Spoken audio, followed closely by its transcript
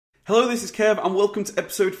Hello, this is Kev and welcome to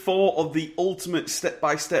episode 4 of the ultimate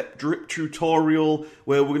step-by-step drip tutorial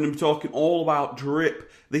where we're going to be talking all about drip.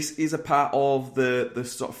 This is a part of the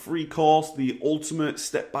sort of free course, the ultimate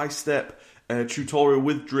step-by-step tutorial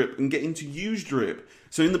with drip and getting to use drip.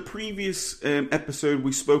 So in the previous episode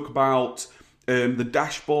we spoke about the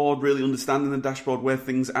dashboard, really understanding the dashboard, where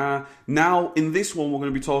things are. Now in this one we're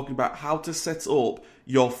going to be talking about how to set up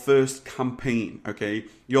your first campaign, okay?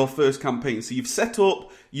 Your first campaign. So you've set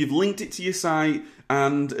up, you've linked it to your site,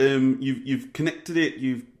 and you've connected it.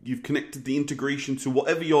 You've connected the integration to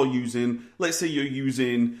whatever you're using. Let's say you're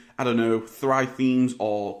using, I don't know, Thrive Themes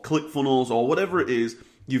or ClickFunnels or whatever it is.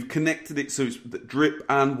 You've connected it so it's the drip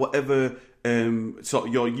and whatever sort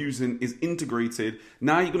of you're using is integrated.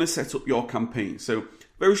 Now you're going to set up your campaign. So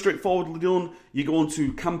very straightforwardly done. You go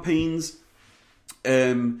into campaigns.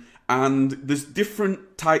 And there's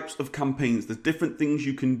different types of campaigns. There's different things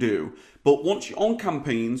you can do. But once you're on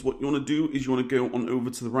campaigns, what you want to do is you want to go on over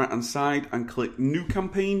to the right-hand side and click New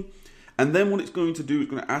Campaign. And then what it's going to do, it's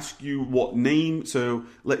going to ask you what name. So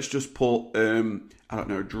let's just put, I don't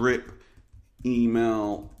know, Drip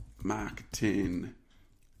Email Marketing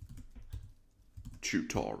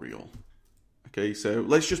Tutorial. Okay, so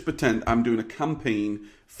let's just pretend I'm doing a campaign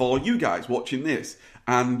for you guys watching this,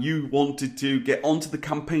 and you wanted to get onto the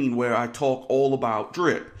campaign where I talk all about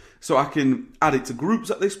drip. So I can add it to groups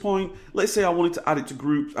at this point. Let's say I wanted to add it to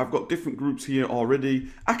groups. I've got different groups here already.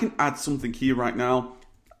 I can add something here right now.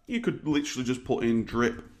 You could literally just put in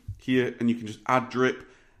drip here and you can just add drip,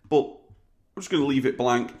 but I'm just going to leave it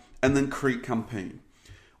blank and then create campaign.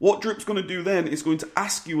 What drip's going to do then is going to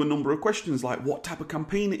ask you a number of questions like what type of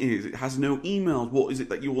campaign it is. It has no emails. What is it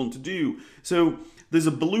that you want to do? So there's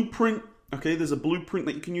a blueprint. Okay, there's a blueprint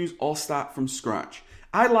that you can use or start from scratch.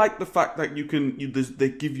 I like the fact that they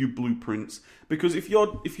give you blueprints, because if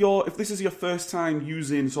this is your first time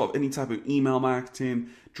using sort of any type of email marketing,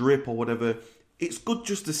 drip or whatever, it's good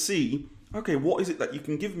just to see, okay, what is it that you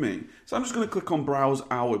can give me? So I'm just going to click on Browse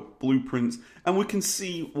Our Blueprints and we can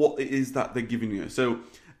see what it is that they're giving you. So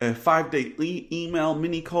a 5-day email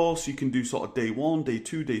mini course, you can do sort of day 1, day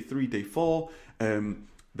 2, day 3, day 4.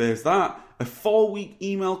 There's that. A 4-week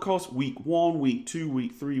email course, week 1, week 2,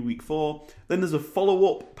 week 3, week 4. Then there's a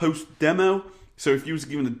follow-up post demo. So if you was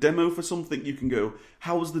given a demo for something, you can go,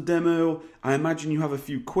 how was the demo? I imagine you have a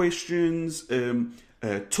few questions,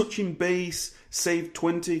 touching base, save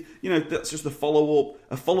 20. You know, that's just a follow-up.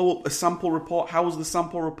 A sample report. How was the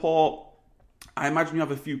sample report? I imagine you have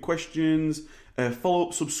a few questions.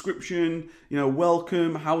 Follow-up subscription, you know,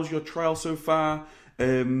 welcome, how's your trial so far,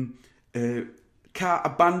 cart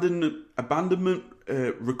abandonment,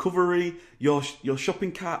 recovery, your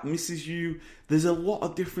shopping cart misses you. There's a lot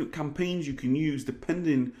of different campaigns you can use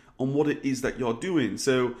depending on what it is that you're doing.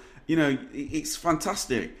 So, you know, it's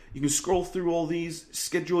fantastic. You can scroll through all these,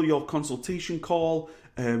 schedule your consultation call,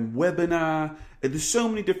 webinar. There's so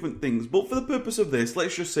many different things, but for the purpose of this,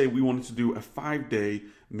 let's just say we wanted to do a 5-day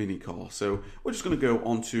mini course. So we're just going to go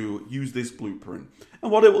on to use this blueprint,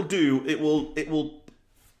 and what it will do, it will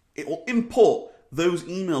input those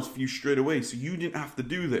emails for you straight away, so you didn't have to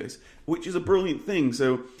do this, which is a brilliant thing.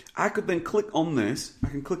 So I could then click on this. I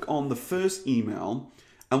can click on the first email,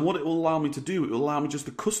 and what it will allow me to do, it will allow me just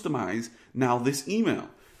to customize now this email.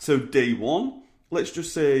 So day 1, let's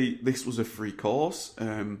just say this was a free course.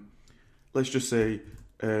 Let's just say,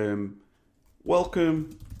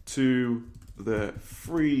 welcome to the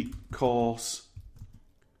free course.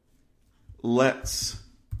 Let's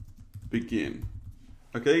begin.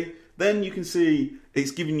 Okay, then you can see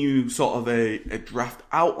it's giving you sort of a draft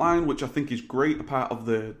outline, which I think is great, a part of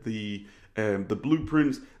the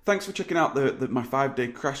blueprints. Thanks for checking out my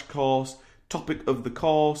 5-day crash course. Topic of the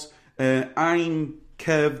course. I'm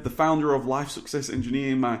Kev, the founder of Life Success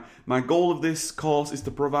Engineering. My goal of this course is to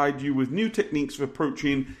provide you with new techniques for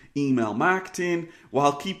approaching email marketing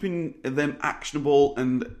while keeping them actionable.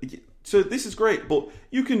 And so this is great, but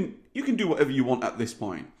you can do whatever you want at this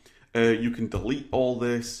point. You can delete all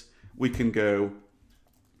this. We can go,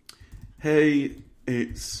 hey,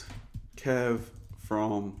 it's Kev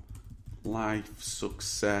from Life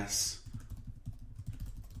Success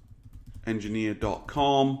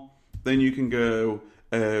Engineer.com. Then you can go,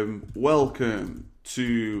 welcome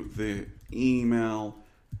to the email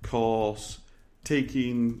course,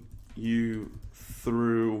 taking you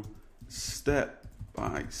through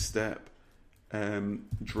step-by-step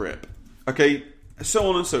drip. Okay, so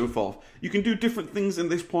on and so forth. You can do different things in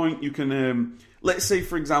this point. You can, let's say,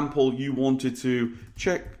 for example, you wanted to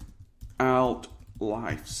check out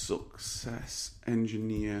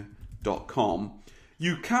lifesuccessengineer.com.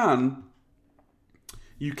 You can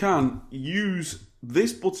use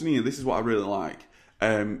this button here, this is what I really like.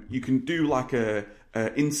 You can do like a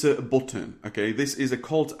insert a button. Okay, this is a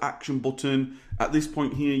call to action button. At this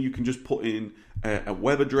point here, you can just put in a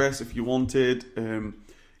web address if you wanted.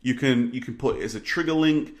 You can put it as a trigger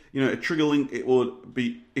link. A trigger link, it would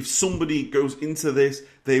be if somebody goes into this,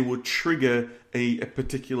 they would trigger a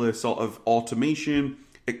particular sort of automation.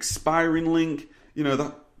 Expiring link,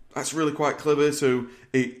 that's really quite clever. So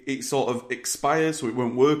it sort of expires, so it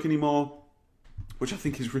won't work anymore, which I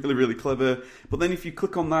think is really, really clever. But then if you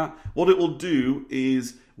click on that, what it will do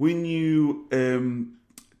is when you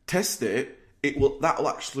test it, that'll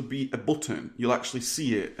actually be a button. You'll actually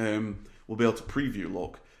see it. We'll be able to preview.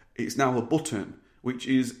 Look, it's now a button,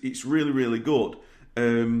 it's really, really good.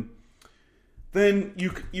 Then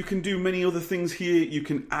you can do many other things here. You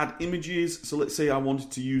can add images. So let's say I wanted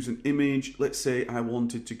to use an image. Let's say I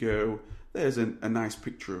wanted to go, there's a nice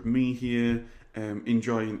picture of me here,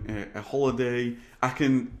 enjoying a holiday. I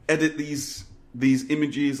can edit these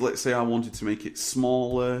images. Let's say I wanted to make it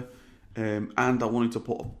smaller, and I wanted to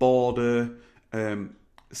put a border.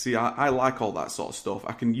 See, I like all that sort of stuff.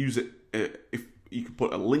 I can use it if you can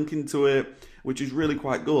put a link into it, which is really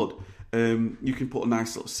quite good. You can put a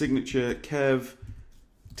nice little signature, Kev,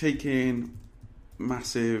 taking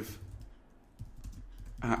massive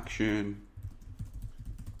action,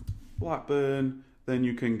 Blackburn. Then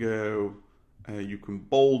you can go, you can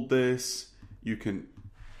bold this, you can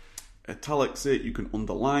italics it, you can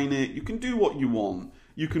underline it, you can do what you want.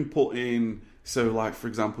 You can put in, so like for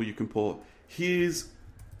example, you can put,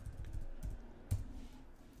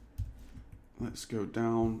 let's go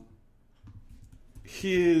down,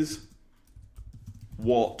 here's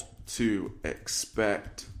what to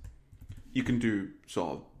expect. You can do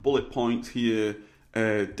sort of bullet points here.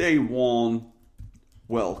 Day 1,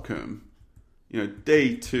 welcome.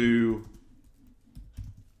 Day 2,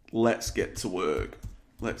 let's get to work.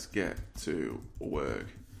 Let's get to work.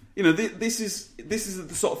 This is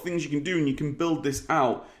the sort of things you can do, and you can build this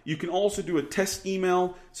out. You can also do a test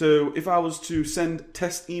email. So if I was to send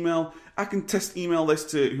test email, I can test email this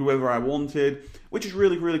to whoever I wanted, which is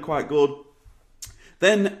really, really quite good.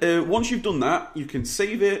 Then once you've done that, you can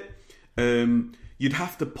save it. You'd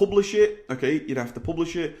have to publish it. Okay, you'd have to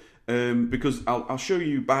publish it because I'll show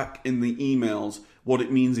you back in the emails what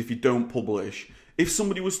it means if you don't publish. If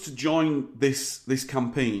somebody was to join this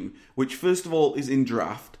campaign, which first of all is in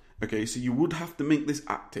draft, okay, so you would have to make this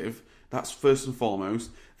active. That's first and foremost.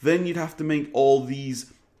 Then you'd have to make all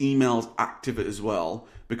these emails active as well,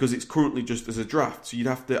 because it's currently just as a draft. So you'd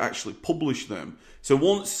have to actually publish them. So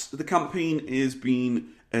once the campaign is being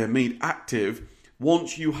made active,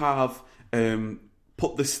 once you have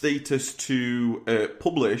put the status to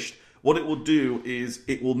published, what it will do is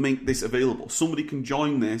it will make this available. Somebody can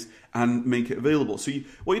join this and make it available. So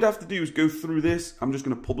what you'd have to do is go through this. I'm just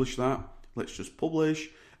going to publish that. Let's just publish.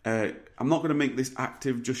 I'm not going to make this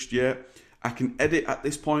active just yet. I can edit at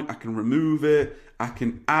this point. I can remove it. I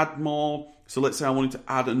can add more. So let's say I wanted to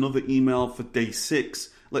add another email for day 6.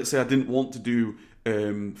 Let's say I didn't want to do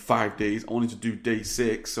 5 days. I wanted to do day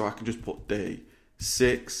 6. So I can just put day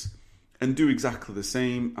 6 and do exactly the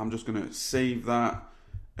same. I'm just going to save that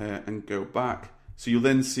and go back. So you'll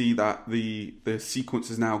then see that the sequence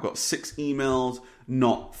has now got 6 emails,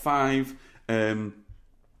 not 5.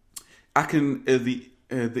 I can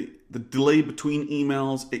the delay between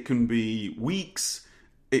emails, it can be weeks,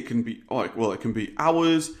 it can be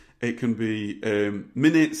hours, it can be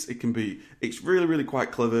minutes, it's really, really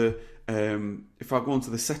quite clever. If I go into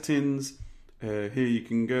the settings, here you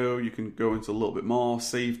can go into a little bit more,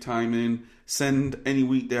 save timing, send any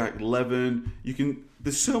weekday at 11.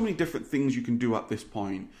 There's so many different things you can do at this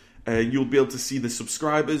point. You'll be able to see the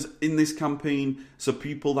subscribers in this campaign. So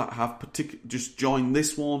people that have just joined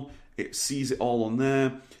this one, it sees it all on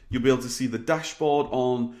there. You'll be able to see the dashboard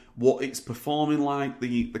on what it's performing like,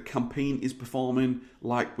 the campaign is performing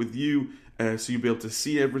like with you. So you'll be able to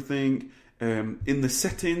see everything. In the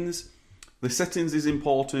settings is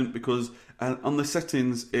important because on the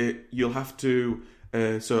settings, you'll have to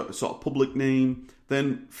sort of public name,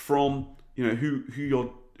 then from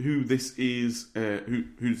who this is,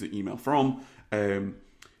 who's the email from.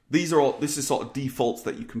 This is sort of defaults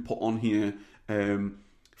that you can put on here.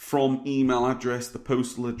 From email address, the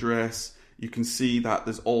postal address, you can see that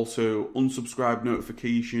there's also unsubscribe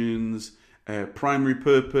notifications. Primary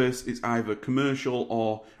purpose is either commercial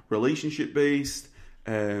or relationship based.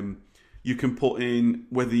 You can put in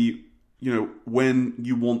whether when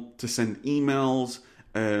you want to send emails.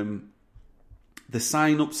 the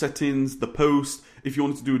sign-up settings, the post, if you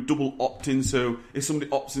wanted to do a double opt-in. So if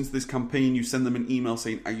somebody opts into this campaign, you send them an email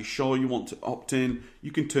saying, are you sure you want to opt in?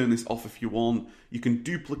 You can turn this off if you want. You can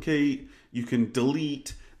duplicate, you can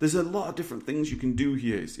delete. There's a lot of different things you can do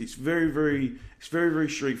here. It's very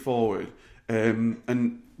straightforward.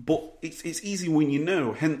 But it's easy when you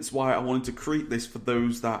know, hence why I wanted to create this for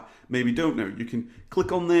those that maybe don't know. You can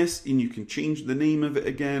click on this and you can change the name of it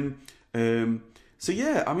again. So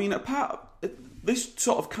yeah, I mean, apart this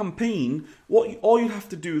sort of campaign, all you have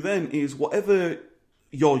to do then is whatever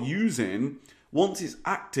you're using, once it's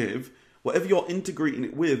active, whatever you're integrating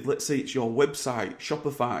it with, let's say it's your website,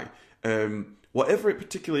 Shopify, whatever it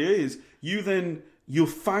particularly is, you'll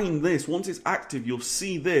find this. Once it's active, you'll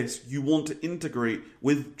see this. You want to integrate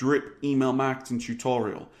with Drip email marketing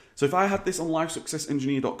tutorial. So if I had this on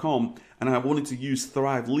LifeSuccessEngineer.com and I wanted to use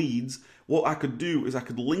Thrive Leads, what I could do is I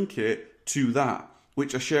could link it to that,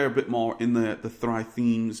 which I share a bit more in the Thrive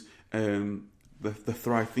Themes, the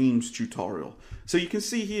Thrive Themes tutorial. So you can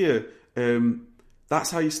see here,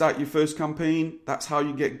 that's how you start your first campaign. That's how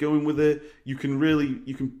you get going with it. You can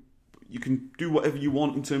do whatever you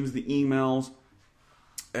want in terms of the emails.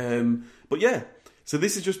 But yeah, so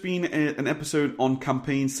this has just been an episode on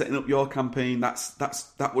campaigns, setting up your campaign.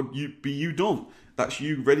 That would be you done. That's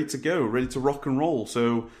you ready to go, ready to rock and roll.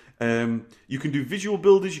 So you can do visual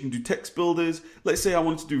builders, you can do text builders. Let's say I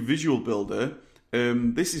want to do visual builder.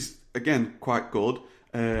 This is again quite good.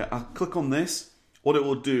 I'll click on this. What it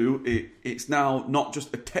will do, it's now not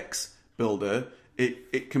just a text builder.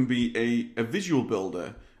 It can be a visual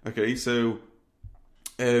builder. Okay, so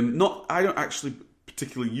I don't actually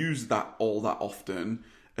particularly use that all that often.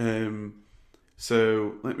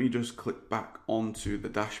 So let me just click back onto the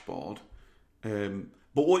dashboard. But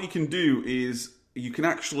what you can do is you can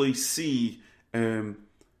actually see,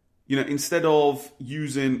 instead of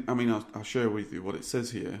using, I'll share with you what it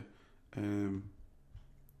says here.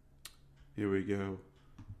 Here we go.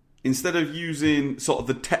 Instead of using sort of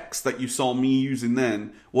the text that you saw me using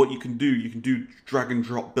then, what you can do drag and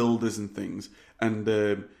drop builders and things, and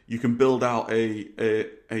you can build out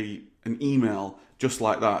an email just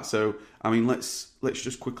like that. So let's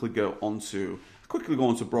just quickly go onto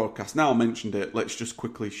broadcast. Now I mentioned it, let's just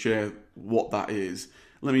quickly share what that is.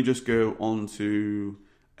 Let me just go on to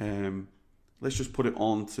let's just put it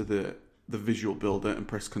onto the visual builder and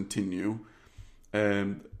press continue.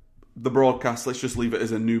 The broadcast, let's just leave it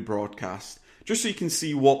as a new broadcast, just so you can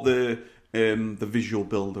see what the visual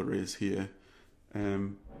builder is here.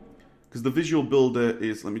 Because the visual builder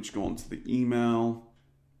is, let me just go on to the email.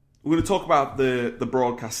 We're going to talk about the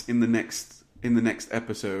broadcast in the next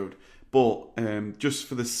episode, but just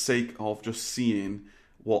for the sake of just seeing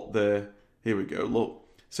what here we go. Look,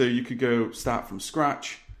 so you could go start from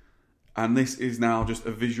scratch, and this is now just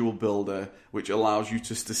a visual builder which allows you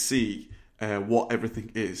just to see what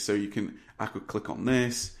everything is. So I could click on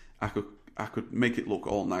this, I could make it look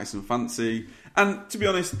all nice and fancy. And to be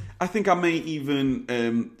honest, I think I may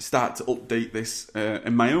even start to update this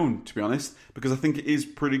in my own, to be honest, because I think it is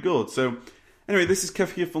pretty good. So anyway, this is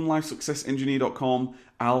Kev here from LifeSuccessEngineer.com.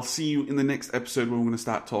 I'll see you in the next episode where we're going to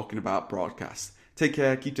start talking about broadcast. Take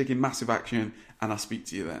care, keep taking massive action, and I'll speak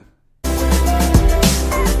to you then.